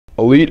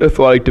Elite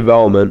Athletic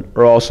Development,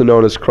 or also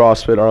known as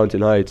Crossfit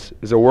Arlington Heights,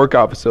 is a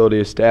workout facility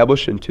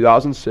established in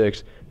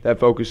 2006 that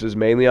focuses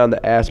mainly on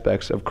the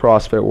aspects of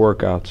CrossFit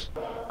workouts.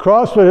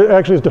 CrossFit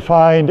actually is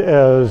defined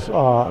as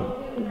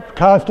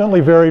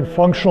constantly varied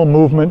functional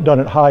movement done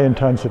at high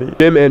intensity.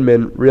 Jim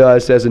Inman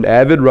realized as an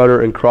avid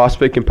runner and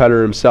CrossFit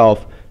competitor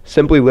himself,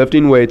 simply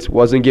lifting weights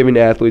wasn't giving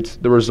athletes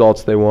the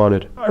results they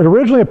wanted. It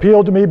originally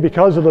appealed to me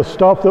because of the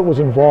stuff that was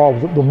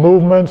involved, the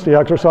movements, the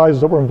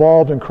exercises that were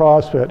involved in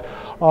CrossFit.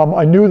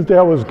 I knew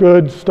that was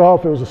good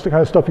stuff. It was the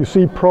kind of stuff you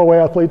see pro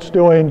athletes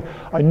doing.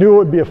 I knew it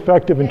would be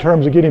effective in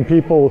terms of getting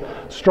people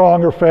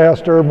stronger,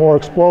 faster, more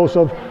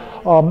explosive.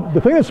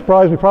 The thing that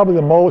surprised me probably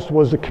the most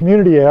was the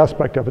community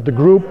aspect of it, the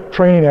group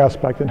training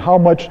aspect, and how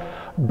much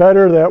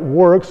better that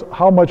works,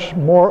 how much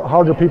more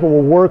harder people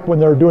will work when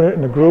they're doing it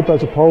in a group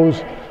as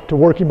opposed to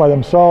working by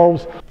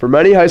themselves. For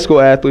many high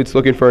school athletes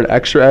looking for an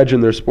extra edge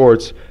in their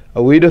sports,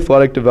 Elite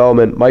Athletic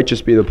Development might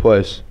just be the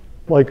place.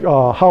 Like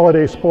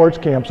holiday sports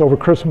camps over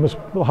Christmas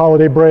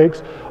holiday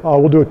breaks.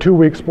 We'll do a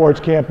 2-week sports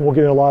camp and we'll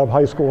get a lot of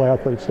high school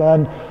athletes.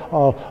 Then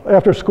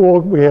after school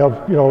we have,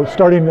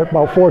 starting at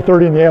about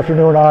 4:30 in the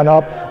afternoon on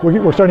up,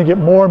 we're starting to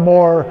get more and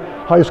more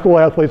high school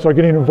athletes are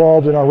getting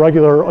involved in our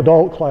regular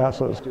adult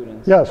classes.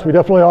 Students. Yes, we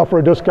definitely offer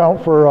a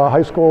discount for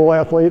high school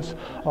athletes.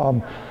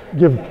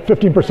 Give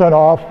 15%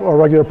 off our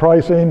regular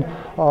pricing.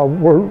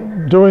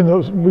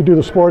 We do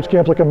the sports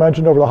camps like I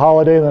mentioned over the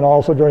holiday, and then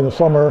also during the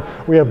summer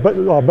we have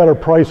better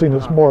pricing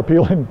that's more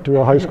appealing to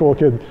a high school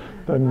kid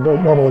than the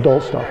normal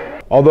adult stuff.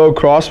 Although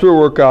CrossFit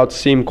workouts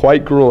seem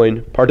quite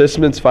grueling,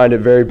 participants find it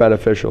very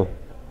beneficial.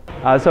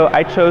 So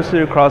I chose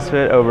to do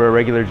CrossFit over a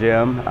regular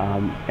gym,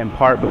 in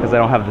part because I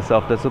don't have the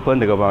self-discipline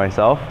to go by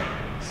myself.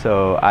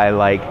 So I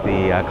like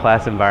the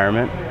class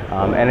environment,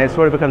 and it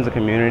sort of becomes a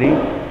community.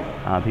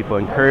 People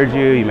encourage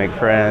you, you make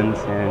friends,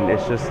 and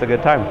it's just a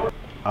good time.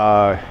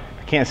 I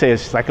can't say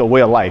it's like a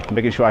way of life,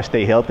 making sure I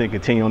stay healthy and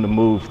continue on the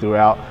move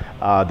throughout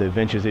the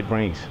adventures it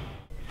brings.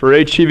 For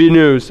HTV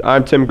News,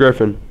 I'm Tim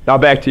Griffin. Now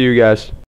back to you guys.